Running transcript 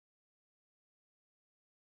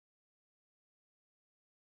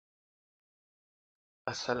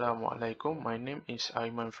Assalamualaikum. My name is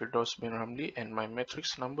Aiman FIRDAUS bin RAMLEE and my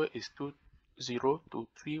matrix number is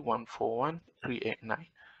 2023141389.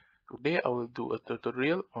 Today I will do a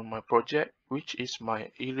tutorial on my project, which is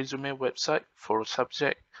my eresume website for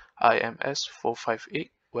subject IMS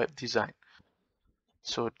 458 web design.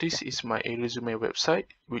 So this is my eresume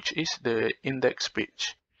website, which is the index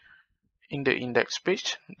page. In the index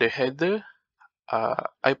page, the header,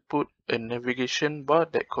 I put a navigation bar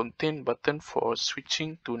that contain button for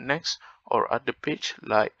switching to next or other page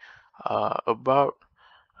like about,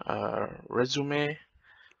 resume,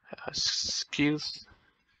 skills,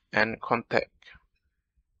 and contact.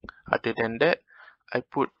 Other than that, I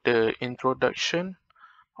put the introduction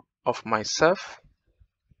of myself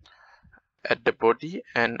at the body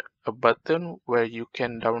and a button where you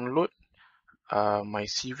can download my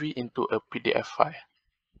CV into a PDF file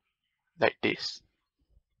like this.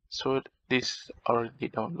 So this already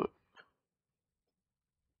download.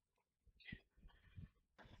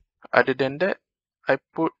 Other than that, I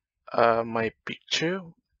put my picture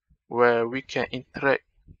where we can interact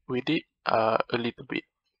with it a little bit.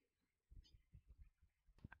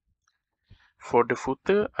 For the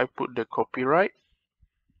footer, I put the copyright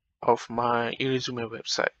of my eresume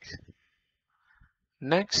website.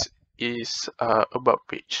 Next is about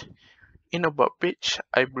page. In about page,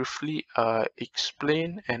 I briefly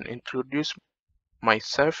explain and introduce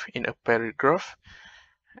myself in a paragraph,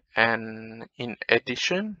 and in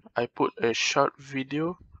addition, I put a short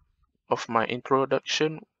video of my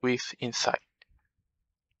introduction with insight.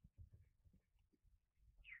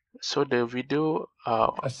 So the video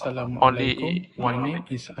Assalamualaikum. only My 1 name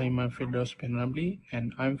minute. is Aiman FIRDAUS bin RAMLEE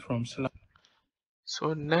and I'm from Salam.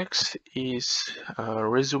 So next is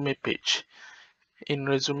resume page. In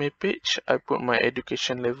resume page, I put my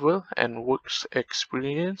education level and works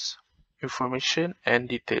experience, information, and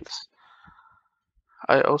details.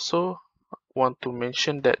 I also want to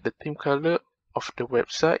mention that the theme color of the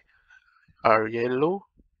website are yellow,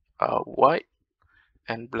 white,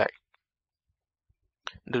 and black.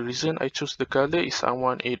 The reason I choose the color is I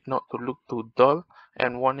want it not to look too dull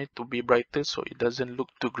and want it to be brighter so it doesn't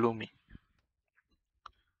look too gloomy.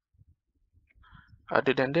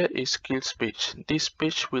 Other than that is skills page. This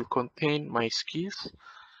page will contain my skills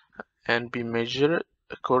and be measured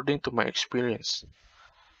according to my experience.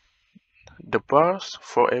 The bars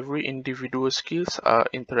for every individual skills are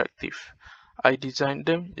interactive. I designed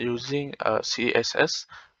them using CSS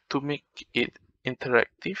to make it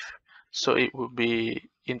interactive, so it will be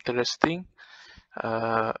interesting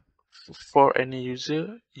for any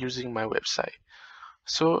user using my website.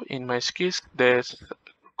 So in my skills, there's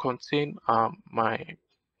contain my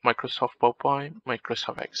Microsoft PowerPoint,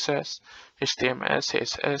 Microsoft Access, HTML,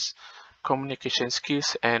 CSS, communication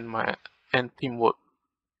skills, and teamwork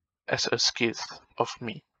as a skills of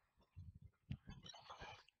me.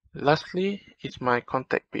 Lastly is my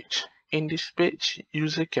contact page. In this page,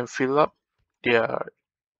 user can fill up their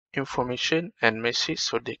information and message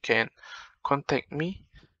so they can contact me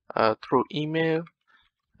through email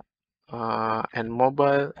and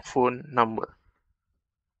mobile phone number.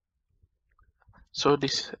 So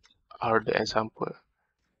these are the example.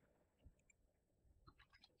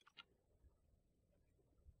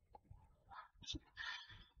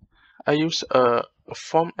 I use a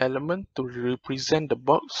form element to represent the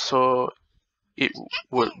box so it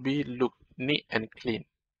will be look neat and clean.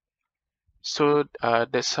 So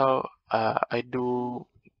that's how I do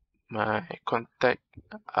my contact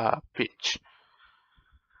page.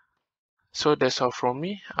 So that's all from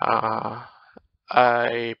me.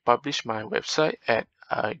 I publish my website at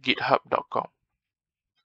github.com.